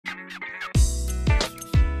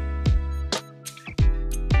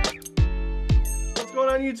What's going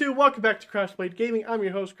on, YouTube? Welcome back to Crash Blade Gaming. I'm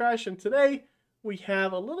your host, Crash, and today we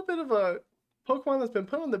have a little bit of a Pokemon that's been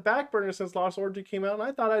put on the back burner since Lost Origin came out, and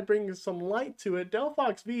I thought I'd bring some light to it.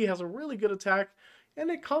 Delphox V has a really good attack, and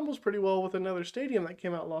it combos pretty well with another stadium that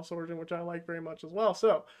came out Lost Origin, which I like very much as well.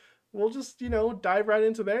 So we'll just, dive right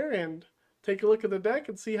into there and take a look at the deck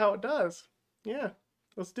and see how it does. Yeah,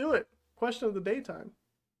 let's do it. Question of the day time.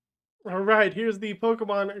 Alright, here's the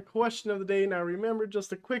Pokemon question of the day. Now remember,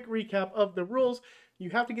 just a quick recap of the rules. You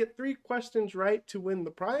have to get 3 questions right to win the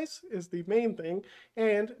prize, is the main thing.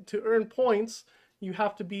 And to earn points, you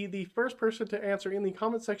have to be the first person to answer in the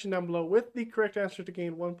comment section down below with the correct answer to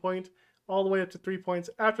gain 1 point, all the way up to 3 points.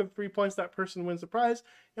 After the 3 points, that person wins the prize,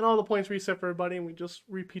 and all the points reset for everybody, and we just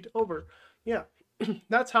repeat over. Yeah,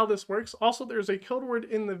 that's how this works. Also, there's a code word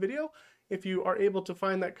in the video. If you are able to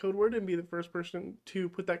find that code word and be the first person to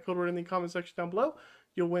put that code word in the comment section down below,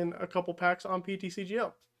 you'll win a couple packs on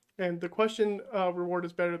PTCGO. And the question reward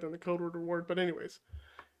is better than the code word reward. But anyways,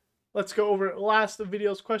 let's go over last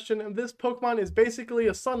video's question. And this Pokemon is basically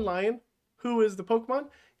a Sun Lion. Who is the Pokemon?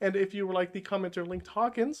 And if you were like the commenter Linked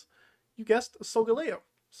Hawkins, you guessed Solgaleo.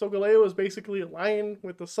 Solgaleo is basically a lion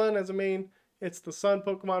with the sun as a main. It's the sun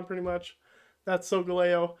Pokemon pretty much. That's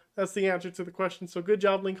Solgaleo. That's the answer to the question. So good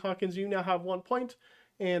job, Link Hawkins. You now have 1 point.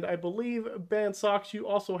 And I believe Ban Socks, you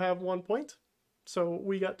also have 1 point. So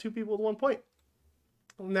we got 2 people with 1 point.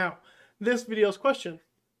 Now, this video's question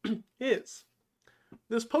is,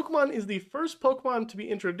 this Pokemon is the first Pokemon to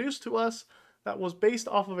be introduced to us that was based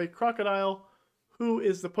off of a crocodile. Who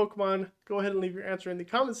is the Pokemon? Go ahead and leave your answer in the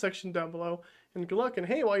comment section down below. And good luck. And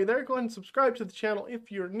hey, while you're there, go ahead and subscribe to the channel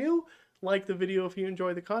if you're new. Like the video if you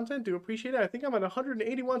enjoy the content. Do appreciate it. I think I'm at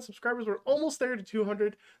 181 subscribers. We're almost there to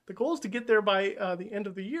 200. The goal is to get there by the end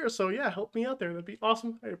of the year. So yeah, help me out there. That'd be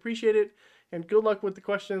awesome. I appreciate it. And good luck with the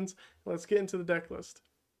questions. Let's get into the deck list.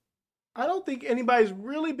 I don't think anybody's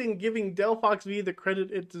really been giving Delphox V the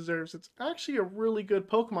credit it deserves. It's actually a really good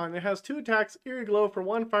Pokemon. It has 2 attacks, Eerie Glow for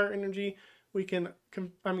 1 fire energy. We can,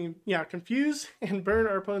 confuse and burn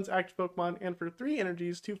our opponent's active Pokemon. And for 3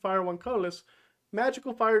 energies, 2 fire, 1 colorless.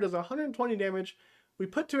 Magical Fire does 120 damage. We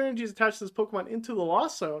put 2 energies attached to this Pokemon into the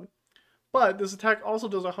Lost Zone, but this attack also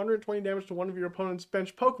does 120 damage to one of your opponent's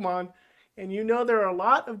bench Pokemon, and you know there are a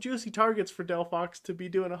lot of juicy targets for Delphox to be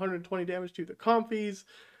doing 120 damage to. The Comfys,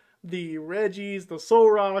 the Reggies, the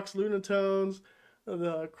Solrocks, Lunatones,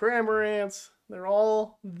 the Cramorants. They're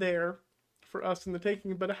all there for us in the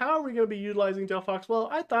taking, but how are we going to be utilizing Delphox? Well,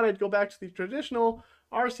 I thought I'd go back to the traditional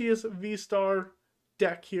Arceus VSTAR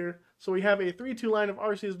deck here. So we have a 3-2 line of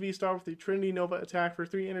Arceus VSTAR with the Trinity Nova attack for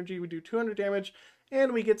 3 energy. We do 200 damage,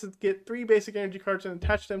 and we get to get 3 basic energy cards and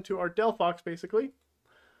attach them to our Delphox, basically.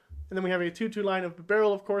 And then we have a 2-2 line of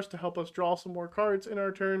Bibarel, of course, to help us draw some more cards in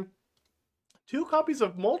our turn. 2 copies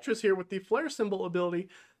of Moltres here with the Flare Symbol ability.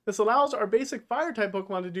 This allows our basic Fire-type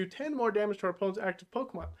Pokemon to do 10 more damage to our opponent's active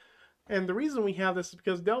Pokemon. And the reason we have this is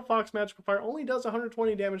because Delphox Magical Fire only does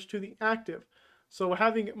 120 damage to the active. So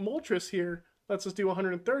having Moltres here lets us do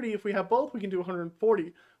 130. If we have both, we can do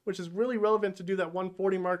 140, which is really relevant to do that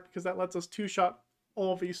 140 mark because that lets us 2-shot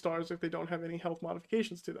all V-Stars if they don't have any health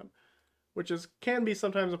modifications to them, which can be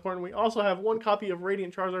sometimes important. We also have 1 copy of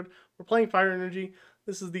Radiant Charizard. We're playing Fire Energy.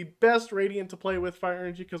 This is the best Radiant to play with Fire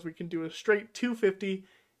Energy because we can do a straight 250,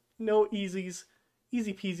 no easies,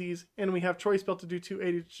 easy peasies, and we have Choice Belt to do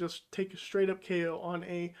 280 to just take a straight up KO on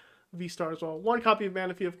a V-Star as well. 1 copy of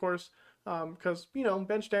Manaphy, of course, because,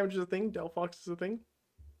 bench damage is a thing, Delphox is a thing.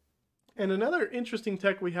 And another interesting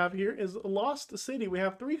tech we have here is Lost City. We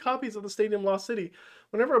have 3 copies of the Stadium Lost City.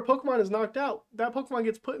 Whenever a Pokemon is knocked out, that Pokemon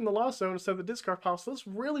gets put in the Lost Zone instead of the discard pile. So this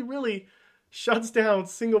really shuts down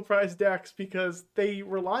single prize decks because they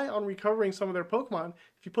rely on recovering some of their Pokemon.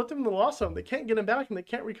 If you put them in the Lost Zone, they can't get them back and they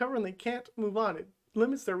can't recover and they can't move on. It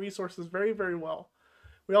limits their resources very well.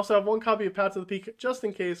 We also have 1 copy of Path to the Peak just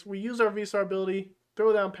in case. We use our V-Star ability,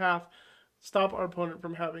 throw down Path, stop our opponent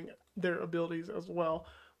from having their abilities as well.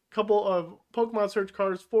 A couple of Pokemon Search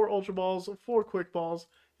cards, 4 Ultra Balls, 4 Quick Balls,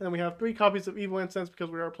 and then we have 3 copies of Evo Incense because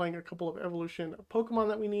we are playing a couple of Evolution Pokemon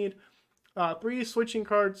that we need. 3 switching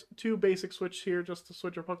cards, 2 basic switch here just to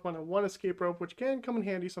switch our Pokemon, and 1 Escape Rope, which can come in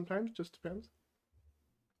handy sometimes, just depends.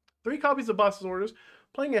 3 copies of Boss's Orders,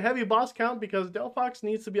 playing a heavy boss count because Delphox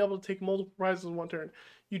needs to be able to take multiple prizes in 1 turn.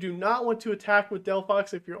 You do not want to attack with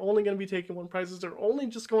Delphox if you're only going to be taking 1 prizes. They're only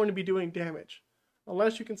just going to be doing damage,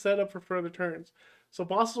 unless you can set up for further turns. So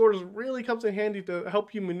Boss's Orders really comes in handy to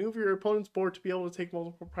help you maneuver your opponent's board to be able to take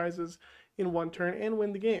multiple prizes in 1 turn and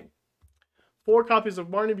win the game. 4 copies of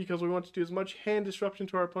Marnie because we want to do as much hand disruption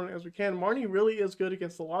to our opponent as we can. Marnie really is good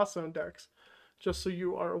against the Lost Zone decks. Just so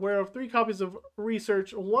you are aware of, 3 copies of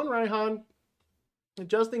Research, 1 Raihan.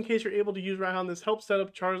 Just in case you're able to use Raihan, this helps set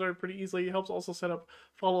up Charizard pretty easily. It helps also set up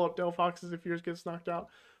follow-up Delphoxes if yours gets knocked out.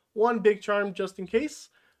 1 Big Charm just in case.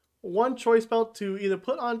 1 Choice Belt to either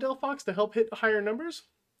put on Delphox to help hit higher numbers.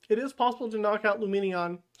 It is possible to knock out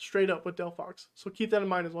Lumineon straight up with Delphox, so keep that in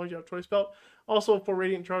mind as long as you have Choice Belt. Also for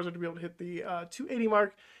Radiant Charizard to be able to hit the 280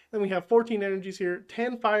 mark. Then we have 14 energies here,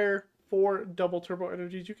 10 fire, 4 double turbo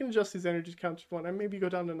energies. You can adjust these energies counts if you want, and maybe go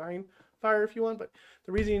down to 9 fire if you want, but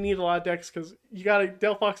the reason you need a lot of decks because you got a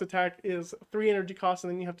Delphox attack is 3 energy cost,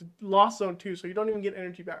 and then you have to Lost Zone 2, so you don't even get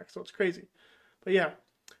energy back, so it's crazy. But yeah,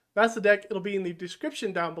 that's the deck. It'll be in the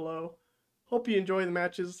description down below. Hope you enjoy the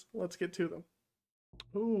matches. Let's get to them.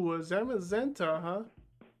 Ooh, a Zamazenta, huh?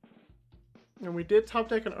 And we did top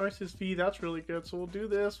deck an Arceus V. That's really good. So we'll do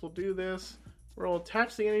this. We'll do this. We'll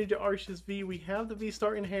attach the energy to Arceus V. We have the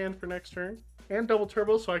V-Star in hand for next turn. And double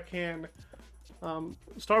turbo so I can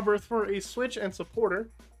Starbirth for a Switch and supporter.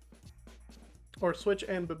 Or Switch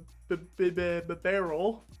and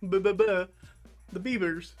Bibarel. The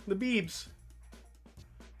Beavers. The Beebs.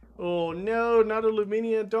 Oh no, not a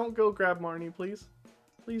Luminia. Don't go grab Marnie, please.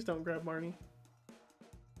 Please don't grab Marnie.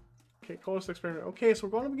 Okay, Colorless Experiment. Okay, so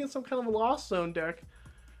we're going up against some kind of a Lost Zone deck,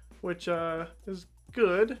 which is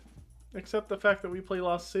good, except the fact that we play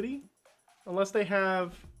Lost City. Unless they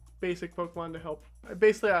have basic Pokemon to help.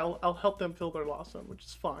 Basically, I'll help them fill their Lost Zone, which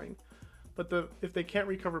is fine. But if they can't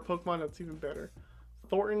recover Pokemon, that's even better.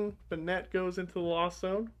 Thornton, Banette goes into the Lost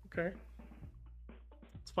Zone. Okay.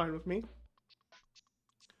 It's fine with me.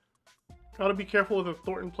 Gotta be careful with a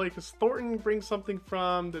Thornton play, because Thornton brings something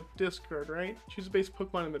from the discard, right? Choose a basic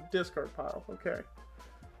Pokemon in the discard pile. Okay.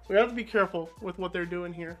 So we have to be careful with what they're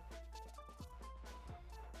doing here.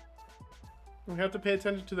 We have to pay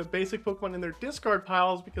attention to the basic Pokemon in their discard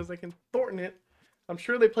piles, because they can Thornton it. I'm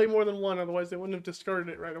sure they play more than one, otherwise they wouldn't have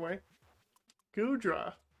discarded it right away.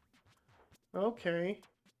 Goodra. Okay.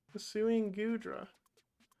 Pursuing Goodra.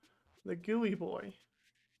 The gooey boy.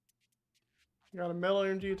 Got a metal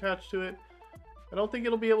energy attached to it. I don't think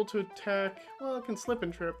it'll be able to attack. Well, it can slip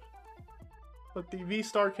and trip. But the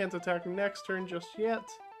V-Star can't attack next turn just yet.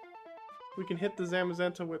 We can hit the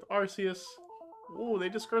Zamazenta with Arceus. Ooh, they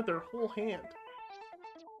discard their whole hand.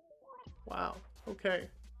 Wow. Okay.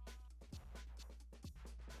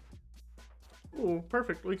 Ooh,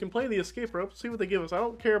 perfect. We can play the escape rope, see what they give us. I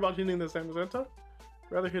don't care about hitting the Zamazenta.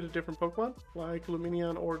 Rather hit a different Pokemon, like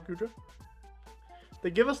Lumineon or Goodra.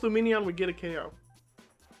 They give us Lumineon, we get a KO.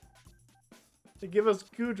 They give us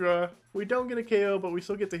Goodra, we don't get a KO, but we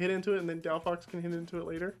still get to hit into it, and then Delphox can hit into it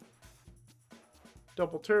later.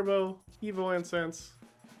 Double Turbo, Evo Incense.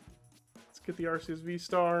 Let's get the Arceus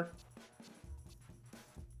V-Star.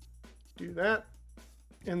 Do that.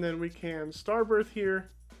 And then we can Starbirth here.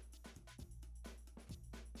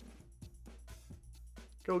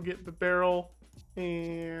 Go get Bibarel,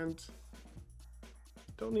 and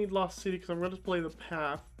don't need Lost City because I'm going to play the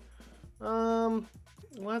path.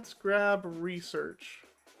 Let's grab Research.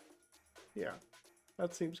 Yeah,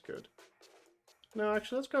 that seems good. No,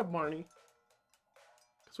 actually, let's grab Marnie.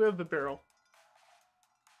 Because we have Bibarel.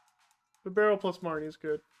 Bibarel plus Marnie is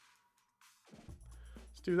good.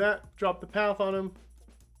 Let's do that. Drop the path on him.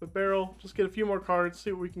 Bibarel. Just get a few more cards.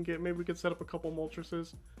 See what we can get. Maybe we can set up a couple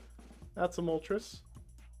Moltreses. That's a Moltres.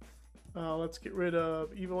 Let's get rid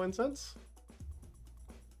of Evo Incense.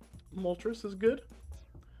 Moltres is good.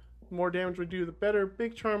 The more damage we do, the better.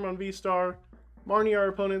 Big Charm on V-Star. Marnie our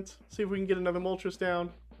opponent. See if we can get another Moltres down.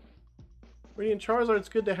 Radiant Charizard's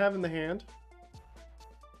good to have in the hand.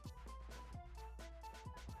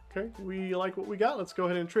 Okay, we like what we got. Let's go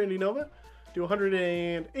ahead and Trinity Nova. Do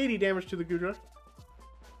 180 damage to the Goodra.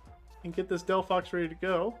 And get this Delphox ready to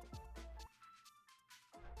go.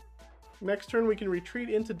 Next turn we can retreat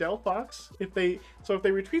into Delphox. If they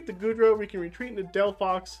retreat the Goodra, we can retreat into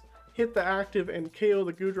Delphox, hit the active, and KO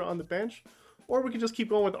the Goodra on the bench. Or we can just keep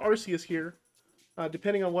going with Arceus here,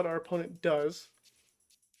 depending on what our opponent does.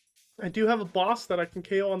 I do have a boss that I can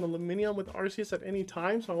KO on the Lumineon with Arceus at any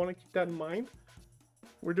time, so I want to keep that in mind.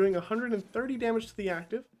 We're doing 130 damage to the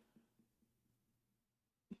active.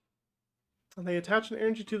 And they attach an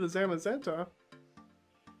energy to the Zamazenta.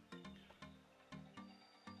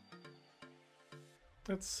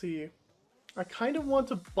 Let's see. I kind of want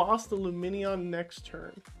to boss the Lumineon next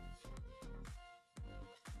turn.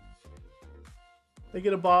 They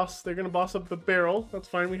get a boss. They're going to boss up the Bibarel. That's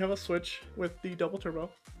fine. We have a switch with the double turbo.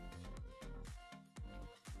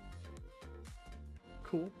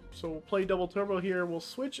 Cool. So we'll play double turbo here. We'll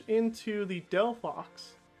switch into the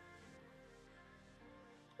Delphox.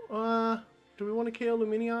 Do we want to KO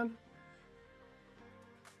Lumineon?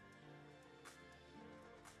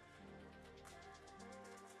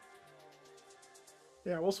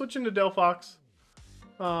 Yeah, we'll switch into Delphox.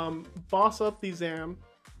 Boss up the Zam.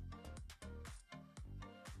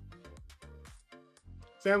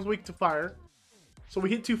 Zam's weak to fire. So we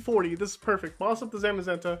hit 240. This is perfect. Boss up the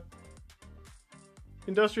Zamazenta.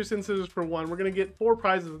 Industrious Incisors for 1. We're going to get 4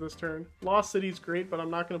 prizes this turn. Lost City's great, but I'm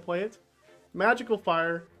not going to play it. Magical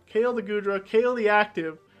Fire. KO the Goodra. KO the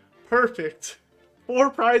Active. Perfect. 4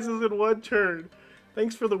 prizes in 1 turn.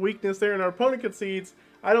 Thanks for the weakness there. And our opponent concedes.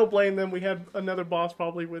 I don't blame them. We had another boss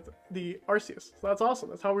probably with the Arceus. So that's awesome.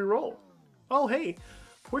 That's how we roll. Oh, hey.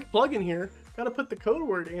 Quick plug in here. Got to put the code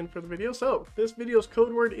word in for the video. So this video's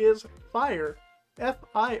code word is FIRE.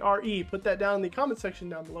 F-I-R-E. Put that down in the comment section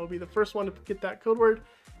down below. Be the first one to get that code word,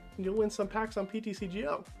 and you'll win some packs on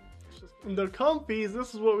PTCGO. The Comfies,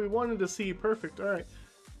 this is what we wanted to see. Perfect. All right.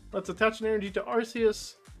 Let's attach an energy to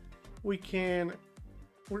Arceus. We're going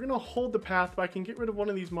to hold the path, but I can get rid of one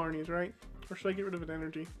of these Marnies, right? Or should I get rid of an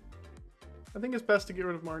energy? I think it's best to get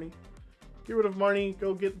rid of Marnie. Get rid of Marnie.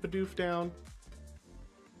 Go get Bidoof down.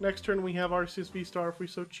 Next turn we have Arceus VSTAR if we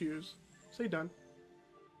so choose. Say done.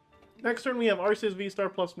 Next turn we have Arceus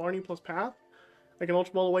VSTAR plus Marnie plus Path. I can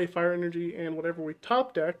Ultra Ball away Fire Energy and whatever we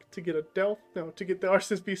top deck to get to get the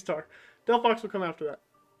Arceus VSTAR. Delphox will come after that,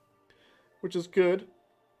 which is good.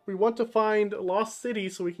 We want to find Lost City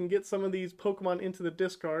so we can get some of these Pokemon into the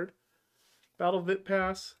discard. Battle Vit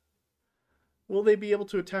Pass. Will they be able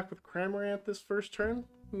to attack with Cramorant this first turn?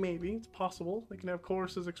 Maybe. It's possible. They can have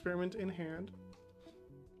Chorus's Experiment in hand.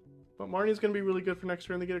 But Marnie's going to be really good for next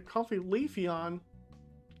turn. They get a Comfy Leafeon.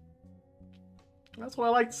 That's what I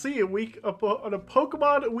like to see. A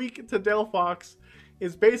Pokemon weak to Delphox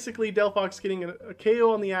is basically Delphox getting a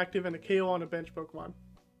KO on the active and a KO on a bench Pokemon.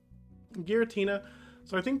 Giratina.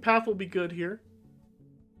 So I think Path will be good here.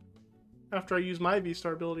 After I use my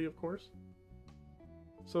V-Star ability, of course.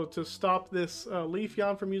 So to stop this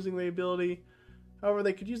Leafeon from using the ability. However,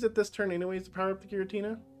 they could use it this turn anyways to power up the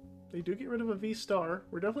Giratina. They do get rid of a V-Star.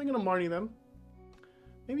 We're definitely going to Marnie them.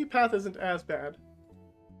 Maybe Path isn't as bad.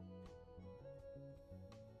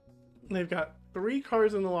 They've got 3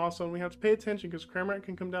 cards in the Lost Zone. We have to pay attention because Cramorant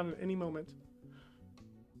can come down at any moment.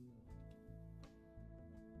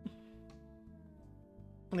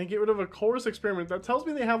 And they get rid of a Chorus Experiment. That tells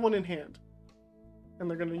me they have one in hand. And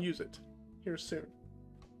they're going to use it here soon.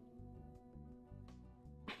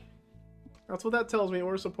 That's what that tells me.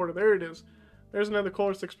 Or supporter. There it is. There's another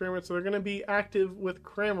Chorus Experiment. So they're going to be active with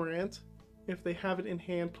Cramorant if they have it in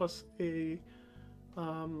hand plus a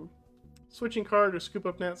switching card or scoop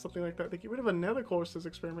up net, something like that. They get rid of another Chorus's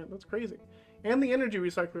Experiment. That's crazy. And the Energy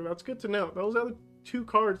Recycler. That's good to know. Those other 3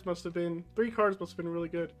 cards must have been really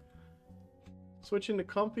good. Switch into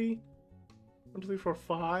Comfy. 1, 2, 3, 4,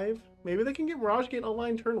 5. Maybe they can get Mirage Gate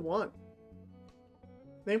online turn 1.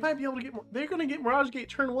 They might be able to get more. They're going to get Mirage Gate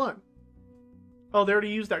turn 1. Oh, they already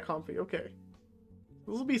used that Comfy. Okay.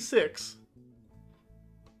 This will be 6.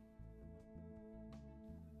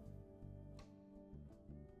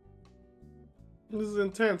 This is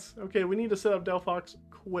intense. Okay, we need to set up Delphox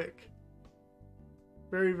quick.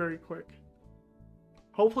 Very, very quick.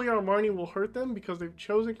 Hopefully our Marnie will hurt them because they've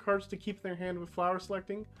chosen cards to keep in their hand with Flower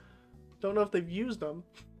Selecting. Don't know if they've used them,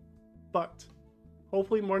 but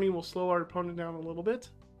hopefully Marnie will slow our opponent down a little bit.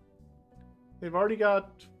 They've already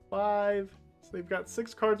got 5, so they've got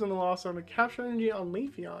 6 cards in the Lost Zone. A Capture Energy on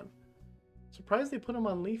Leafeon. Surprised they put him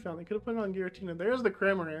on Leafeon. They could have put it on Giratina. There's the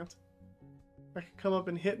Cramorant. That could come up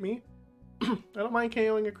and hit me. I don't mind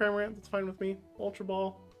KOing a Cramorant. That's fine with me. Ultra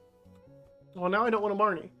Ball. Well, now I don't want a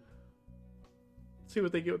Marnie. Let's see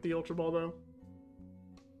what they get with the Ultra Ball, though.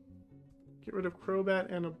 Get rid of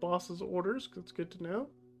Crobat and a Boss's Orders, because it's good to know.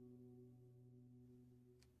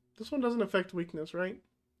 This one doesn't affect weakness, right?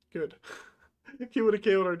 Good. He would have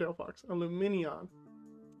KO'd our Delphox. A Lumineon.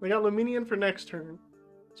 They got Lumineon for next turn.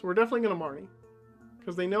 So we're definitely going to Marnie.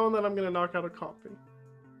 Because they know that I'm going to knock out a Comfy.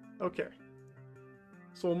 Okay.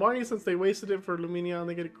 So Marnie, since they wasted it for Lumineon,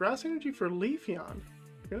 they get a Grass Energy for Leafeon.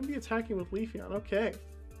 They're going to be attacking with Leafeon. Okay.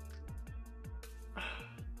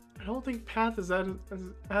 I don't think Path is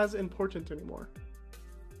as important anymore.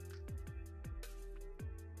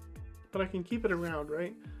 But I can keep it around,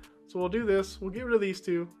 right? So we'll do this. We'll get rid of these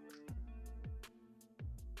 2.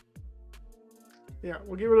 Yeah,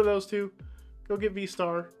 we'll get rid of those 2. Go get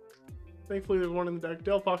V-Star. Thankfully there's one in the deck.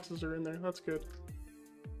 Delphoxes are in there. That's good.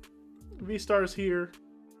 V-Star's here.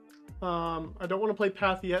 I don't want to play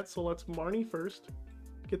Path yet, so let's Marnie first.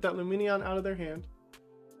 Get that Lumineon out of their hand.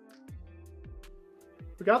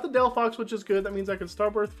 We got the Delphox, which is good. That means I can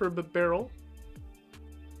Starbirth for Bibarel.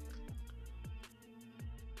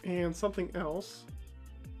 And something else.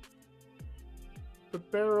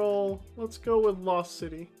 Bibarel, let's go with Lost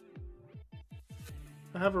City.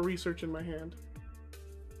 I have a research in my hand.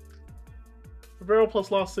 Bibarel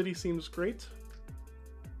plus Lost City seems great.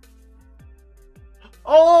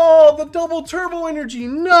 Oh, the double turbo energy,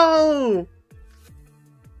 no!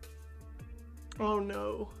 Oh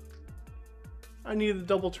no. I need the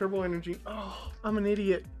double turbo energy. Oh, I'm an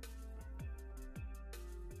idiot.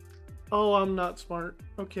 Oh, I'm not smart.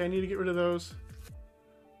 Okay, I need to get rid of those.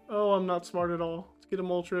 Oh, I'm not smart at all. Let's get a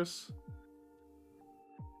Moltres.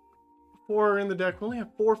 4 are in the deck. We only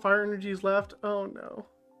have 4 fire energies left. Oh no.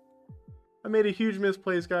 I made a huge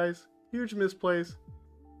misplays, guys. Huge misplays.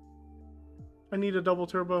 I need a double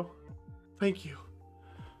turbo. Thank you.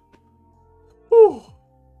 Whew.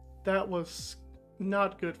 That was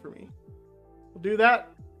not good for me. We'll do that.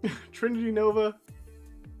 Trinity Nova.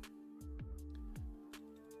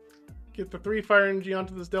 Get the 3 fire energy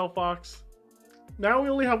onto this Delphox. Now we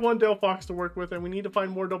only have 1 Delphox to work with, and we need to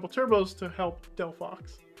find more double turbos to help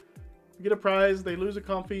Delphox. We get a prize, they lose a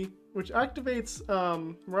Comfy, which activates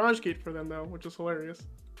Mirage Gate for them though, which is hilarious.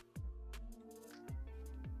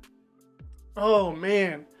 Oh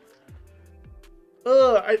man.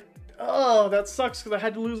 That sucks because I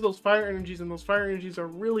had to lose those fire energies, and those fire energies are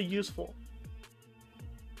really useful.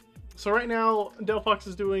 So right now, Delphox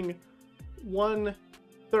is doing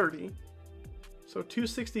 130. So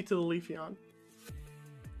 260 to the Leafeon.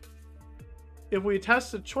 If we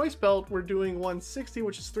attach the Choice Belt, we're doing 160,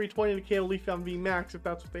 which is 320 to KO Leafeon V Max if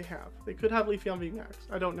that's what they have. They could have Leafeon V Max.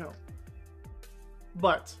 I don't know.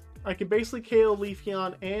 But I can basically KO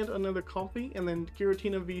Leafeon and another Comfy, and then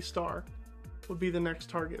Giratina VSTAR would be the next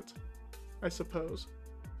target, I suppose.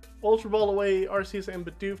 Ultra Ball away Arceus and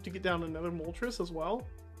Bidoof to get down another Moltres as well.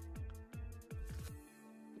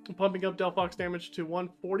 I'm pumping up Delphox damage to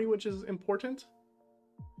 140, which is important.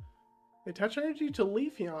 They attach energy to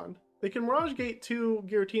Leafeon. They can Mirage Gate to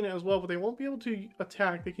Giratina as well, but they won't be able to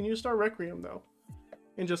attack. They can use Star Requiem though,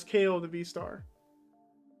 and just KO the V-Star.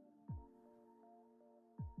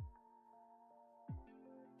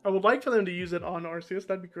 I would like for them to use it on Arceus.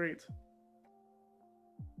 That'd be great.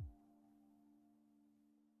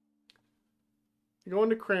 Go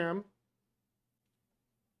into Cram.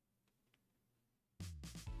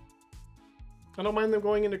 I don't mind them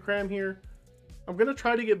going into Cram here. I'm going to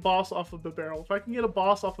try to get Boss off of Bibarel. If I can get a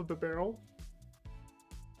Boss off of Bibarel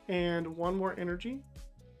and 1 more energy.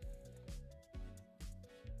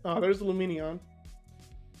 Oh, there's the Lumineon.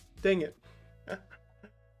 Dang it.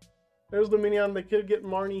 There's Lumineon. They could get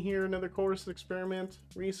Marnie here, another Chorus Experiment,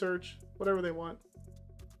 Research, whatever they want.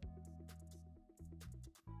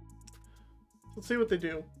 Let's see what they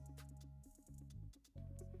do.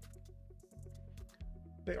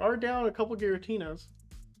 They are down a couple Giratinas.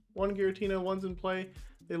 1 Giratina, 1's in play.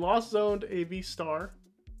 They lost zoned a V-Star,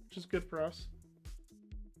 which is good for us.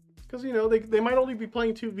 Because, you know, they might only be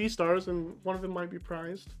playing 2 V-Stars and one of them might be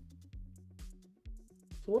prized.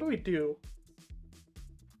 So what do?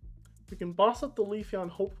 We can boss up the Leafeon,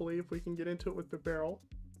 hopefully, if we can get into it with the barrel.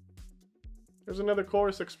 There's another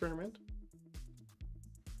Chorus Experiment.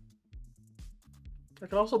 I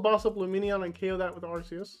can also boss up Lumineon and KO that with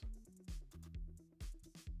Arceus.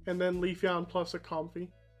 And then Leafeon plus a Comfy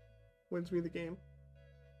wins me the game.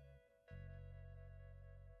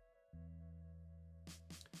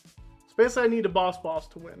 So basically I need a boss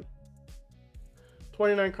to win.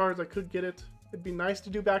 29 cards, I could get it. It'd be nice to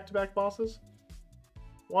do back-to-back bosses.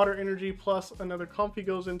 Water Energy plus another Comfy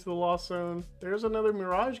goes into the Lost Zone. There's another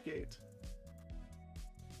Mirage Gate.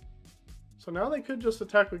 So now they could just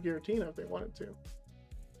attack with Giratina if they wanted to.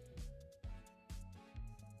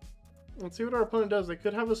 Let's see what our opponent does. They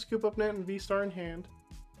could have a Scoop Up Net and V-Star in hand.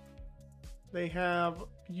 They have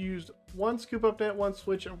used 1 Scoop Up Net, 1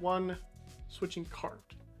 Switch, and 1 switching card.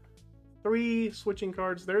 3 switching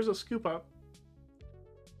cards. There's a Scoop Up.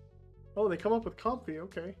 Oh, they come up with Comfy.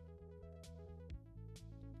 Okay.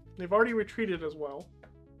 They've already retreated as well.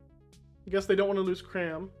 I guess they don't want to lose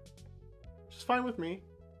Cram, which is fine with me.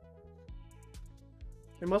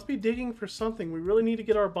 They must be digging for something. We really need to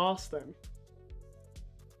get our boss then.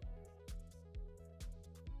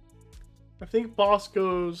 I think boss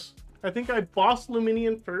goes... I think I boss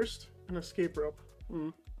Lumineon first and Escape Rope.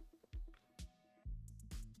 Give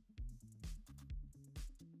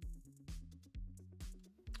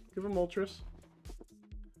him Moltres.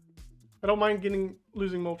 I don't mind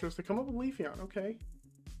losing Moltres. They come up with Leafeon. Okay.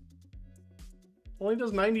 Only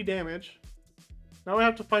does 90 damage. Now I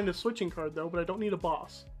have to find a switching card though, but I don't need a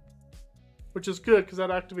boss. Which is good because that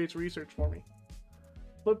activates Research for me.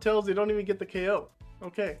 Flip Tails, they don't even get the KO.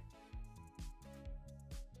 Okay.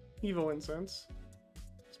 Evo Incense.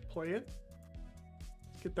 Let's play it.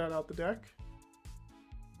 Get that out the deck.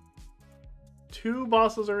 2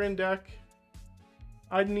 bosses are in deck.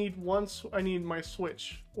 I need my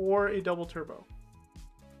Switch or a double turbo.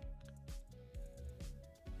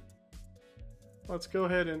 Let's go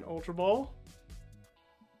ahead and Ultra Ball.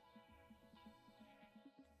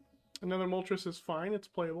 Another Moltres is fine, it's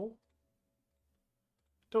playable.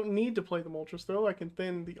 Don't need to play the Moltres though, I can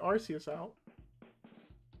thin the Arceus out.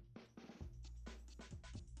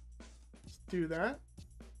 Let's do that.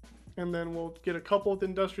 And then we'll get a couple with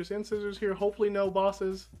Industrious Incisors here. Hopefully no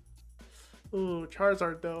bosses. Ooh,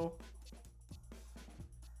 Charizard though.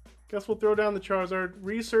 Guess we'll throw down the Charizard.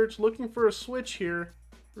 Research, looking for a switch here.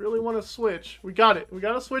 Really want to switch. We got it. We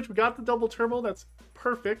got a switch. We got the double turbo. That's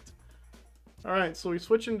perfect. Alright, so we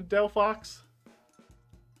switch into Delphox.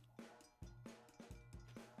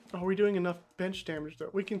 Are we doing enough bench damage though?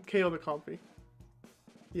 We can KO the Comfy.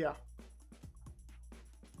 Yeah.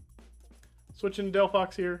 Switch into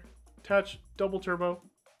Delphox here. Attach double turbo.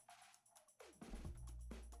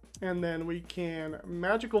 And then we can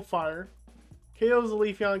Magical Fire. KO the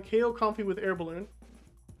Leafeon. KO Comfy with Air Balloon.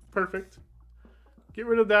 Perfect. Get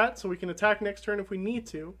rid of that so we can attack next turn if we need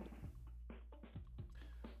to.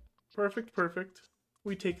 Perfect, perfect.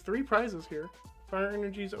 We take 3 prizes here. Fire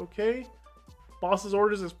Energy's okay. Boss's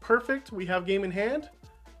Orders is perfect. We have game in hand.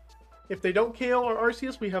 If they don't KO our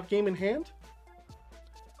Arceus, we have game in hand.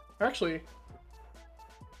 Actually,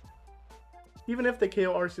 even if they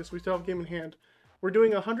KO Arceus, we still have game in hand. We're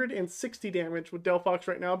doing 160 damage with Delphox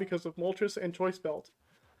right now because of Moltres and Choice Belt.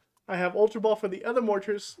 I have Ultra Ball for the other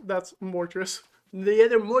Moltres. That's Moltres. The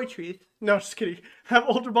other Moltres. No, just kidding. I have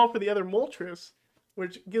Ultra Ball for the other Moltres,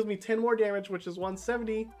 which gives me 10 more damage, which is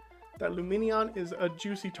 170. That Lumineon is a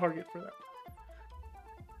juicy target for that.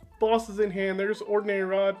 Boss is in hand. There's Ordinary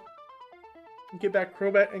Rod. Get back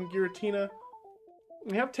Crobat and Giratina.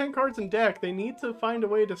 We have 10 cards in deck. They need to find a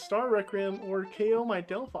way to Star Requiem or KO my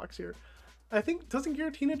Delphox here. I think, doesn't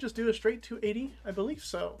Giratina just do a straight 280? I believe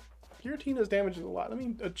so. Giratina's damage is a lot. Let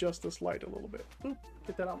me adjust this light a little bit. Boop,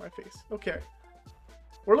 get that out of my face. Okay.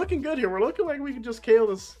 We're looking good here. We're looking like we can just KO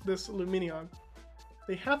this Lumineon.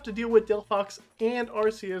 They have to deal with Delphox and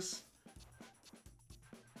Arceus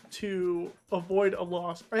to avoid a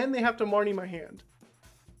loss. And they have to Marnie my hand.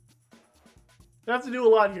 They have to do a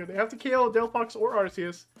lot here. They have to KO Delphox or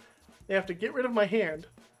Arceus. They have to get rid of my hand.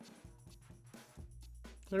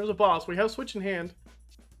 There's a boss. We have Switch in hand.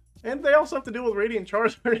 And they also have to deal with Radiant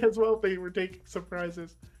Charizard as well if they were taking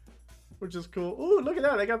surprises. Which is cool. Ooh, look at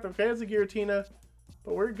that. They got the fancy Giratina.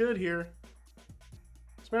 But we're good here.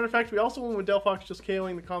 As a matter of fact, we also went with Delphox just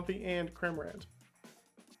KOing the Comfy and Cramorant.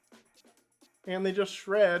 And they just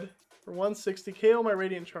shred for 160. KO my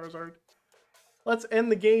Radiant Charizard. Let's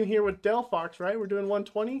end the game here with Delphox, right? We're doing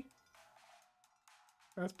 120.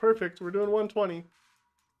 That's perfect. We're doing 120.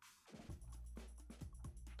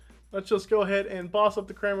 Let's just go ahead and boss up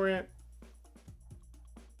the Cramorant.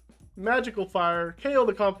 Magical Fire. KO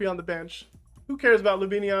the Comfy on the bench. Who cares about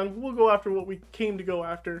Lumineon? We'll go after what we came to go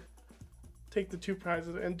after. Take the 2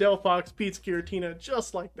 prizes. And Delphox beats Giratina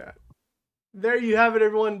just like that. There you have it,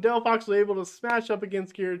 everyone. Delphox was able to smash up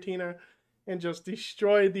against Giratina and just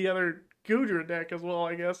destroy the other Goodra deck as well,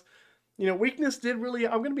 I guess. You know, Weakness did really,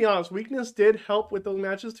 I'm going to be honest, Weakness did help with those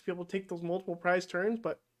matches to be able to take those multiple prize turns,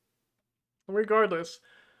 but regardless,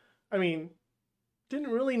 I mean,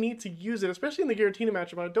 didn't really need to use it, especially in the Giratina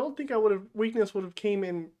matchup. I don't think Weakness would have came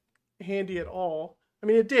in handy at all. I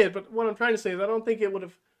mean, it did, but what I'm trying to say is I don't think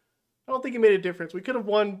it made a difference. We could have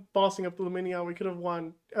won bossing up the Lumineon. We could have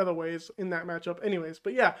won other ways in that matchup anyways.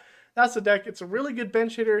 But yeah, that's the deck. It's a really good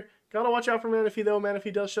bench hitter. Gotta watch out for Manaphy though.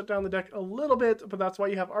 Manaphy does shut down the deck a little bit, but that's why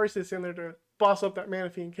you have Arceus in there to boss up that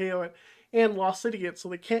Manaphy and KO it. And Lost City it, so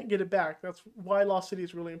they can't get it back. That's why Lost City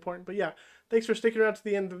is really important. But yeah, thanks for sticking around to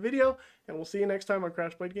the end of the video, and we'll see you next time on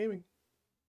Crash Blade Gaming.